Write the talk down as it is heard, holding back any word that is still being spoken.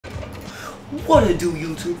What to do,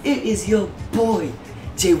 YouTube? It is your boy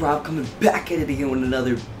J-Rob coming back at it again with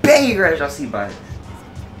another banger, as y'all see by it.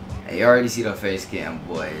 Hey, you already see the face cam,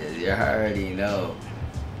 boys. You already know.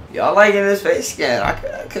 Y'all liking this face cam? I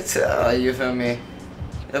could tell. You feel me?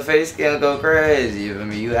 The face cam go crazy. You feel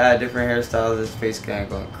me? You add different hairstyles, this face cam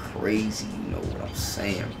going crazy. You know what I'm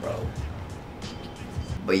saying, bro?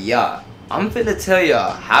 But y'all, I'm finna tell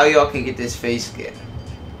y'all how y'all can get this face cam.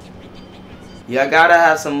 Y'all gotta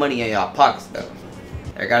have some money in y'all pockets though.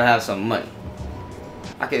 Y'all gotta have some money.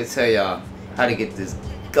 I can tell y'all how to get this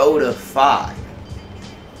go to 5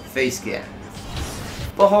 face cam.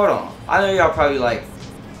 But hold on, I know y'all probably like,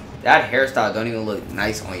 that hairstyle don't even look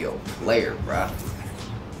nice on your player, bruh.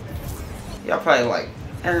 Y'all probably like,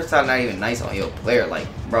 that hairstyle not even nice on your player. Like,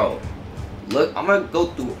 bro, look, I'm gonna go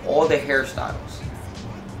through all the hairstyles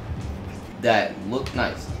that look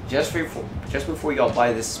nice just before y'all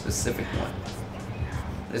buy this specific one.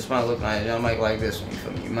 This might look nice. Y'all might like this one. You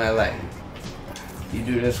feel me? You might like it. You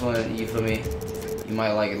do this one. You feel me? You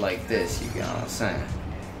might like it like this. You get what I'm saying?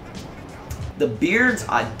 The beards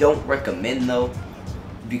I don't recommend though,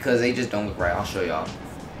 because they just don't look right. I'll show y'all.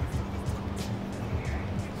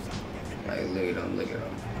 Like, look at them. Look at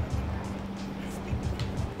them.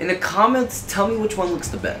 In the comments, tell me which one looks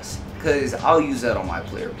the best, cause I'll use that on my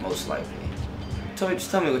player most likely.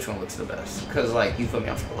 Just tell me which one looks the best, cause like, you feel me?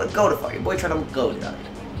 I'm trying to look go to fuck your boy, trying to look goated out here.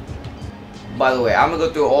 By the way, I'm gonna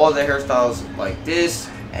go through all the hairstyles like this,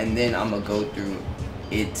 and then I'm gonna go through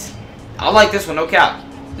it. I like this one, no cap.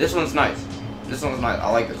 This one's nice. This one's nice.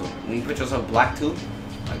 I like this one. When you put yourself black too,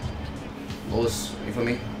 like Lois, you feel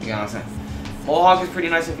me? You know what I'm saying? Mohawk is pretty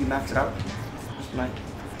nice if you max it out. It's nice.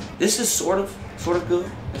 This is sort of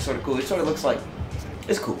good. It's sort of cool. It sort of looks like,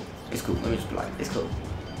 it's cool. It's cool. Let me just be like, it's cool.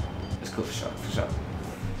 It's cool for sure.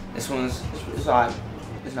 This one's, it's alright.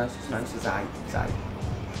 It's nice. It's alright.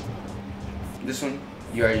 This one,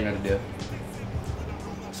 you already know the deal.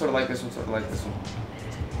 Sort of like this one.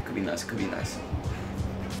 Could be nice.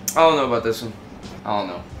 I don't know about this one. I don't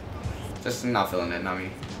know. Just not feeling it. Not me.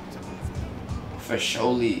 For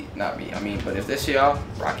surely not me. I mean, but if this y'all,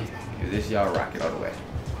 rock it. If this y'all, rock it all the way.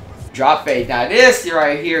 Drop fade. Now this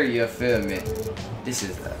right here, you feel me? This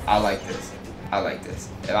is I like this.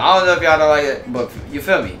 And I don't know if y'all don't like it, but you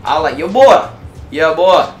feel me? I like your boy. Your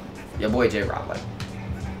boy J-Rob. Like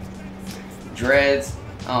dreads,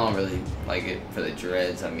 I don't really like it for the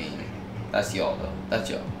dreads. I mean, that's y'all though. That's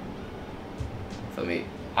y'all. For me,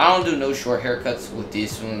 I don't do no short haircuts with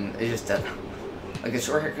this one. It's just that, like, the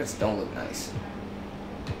short haircuts don't look nice.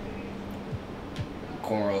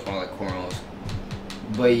 Cornrows, I like cornrows.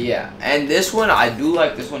 But yeah, and this one, I do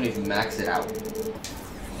like this one if you max it out.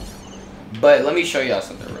 But let me show y'all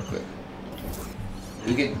something real quick.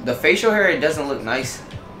 You get the facial hair, it doesn't look nice.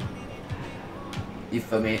 You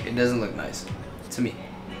feel me? It doesn't look nice to me.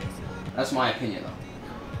 That's my opinion though.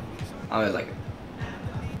 I don't really like it.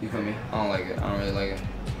 You feel me? I don't like it. I don't really like it.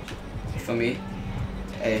 You feel me?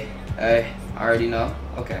 Hey, I already know.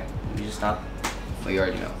 Okay, let me just stop. But you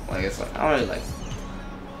already know. Like, it's like, I don't really like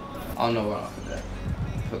it. I don't know where I'll put that.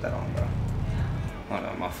 Put that on, bro. Oh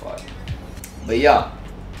no, my fault. But yeah,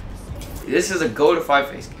 this is a go to 5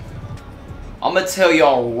 face cam. I'm gonna tell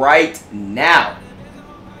y'all right now.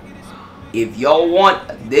 If y'all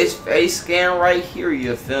want this face scan right here,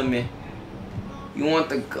 you feel me? You want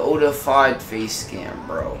the go to 5 face scan,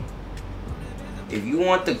 bro. If you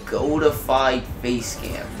want the go to 5 face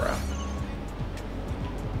scan, bro,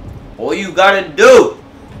 all you gotta do,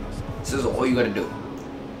 this is all you gotta do.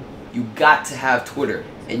 You got to have Twitter,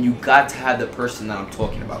 and you got to have the person that I'm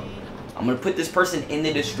talking about. I'm gonna put this person in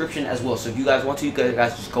the description as well. So if you guys want to, you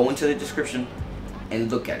guys just go into the description and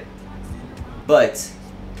look at it. But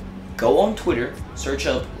go on Twitter, search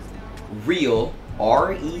up Real,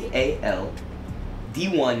 R-E-A-L,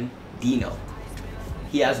 D1 Dino.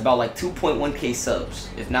 He has about like 2.1k subs,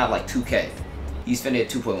 if not like 2k. He's finna hit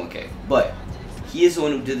 2.1k. But he is the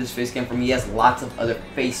one who did this face cam for me. He has lots of other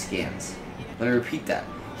face scans. Let me repeat that.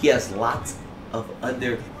 He has lots of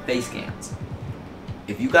other face scans.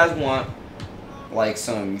 If you guys want like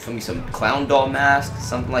some, you feel me, some clown doll mask,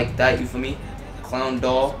 something like that, you feel me? Clown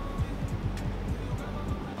doll.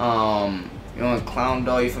 You know, clown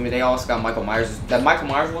doll, you feel me? They also got Michael Myers. That Michael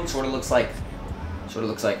Myers one sort of looks like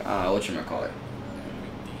what you might call it.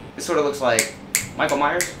 It sort of looks like Michael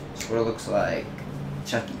Myers. Sort of looks like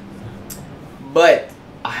Chucky. But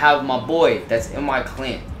I have my boy that's in my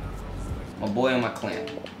clan. My boy in my clan.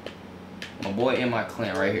 My boy in my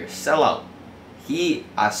clan right here. Sellout.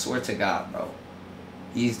 I swear to God, bro.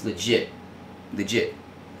 He's legit.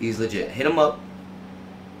 He's legit. Hit him up.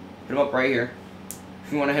 Hit him up right here.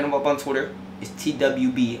 If you want to hit him up on Twitter, is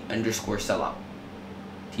TWB_sellout.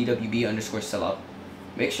 TWB_sellout.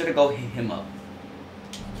 Make sure to go hit him up.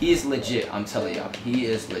 He is legit, I'm telling y'all. He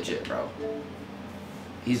is legit, bro.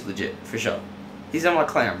 He's legit, for sure. He's in my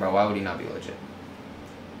clan, bro. Why would he not be legit?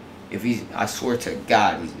 If he's, I swear to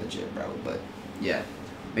God, he's legit, bro. But, yeah.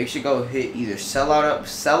 Make sure to go hit either Sellout up.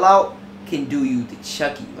 Sellout can do you the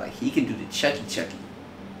Chucky. Like, he can do the Chucky.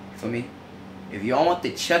 You feel me? If y'all want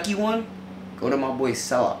the Chucky one, go to my boy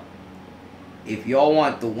Sellout. If y'all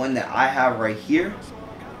want the one that I have right here,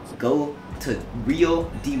 go to Real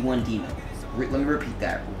D1 Dino. Let me repeat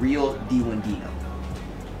that. Real D1 Dino.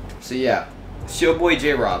 So yeah, it's your boy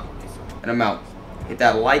J-Rob, and I'm out. Hit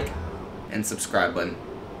that like and subscribe button.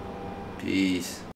 Peace.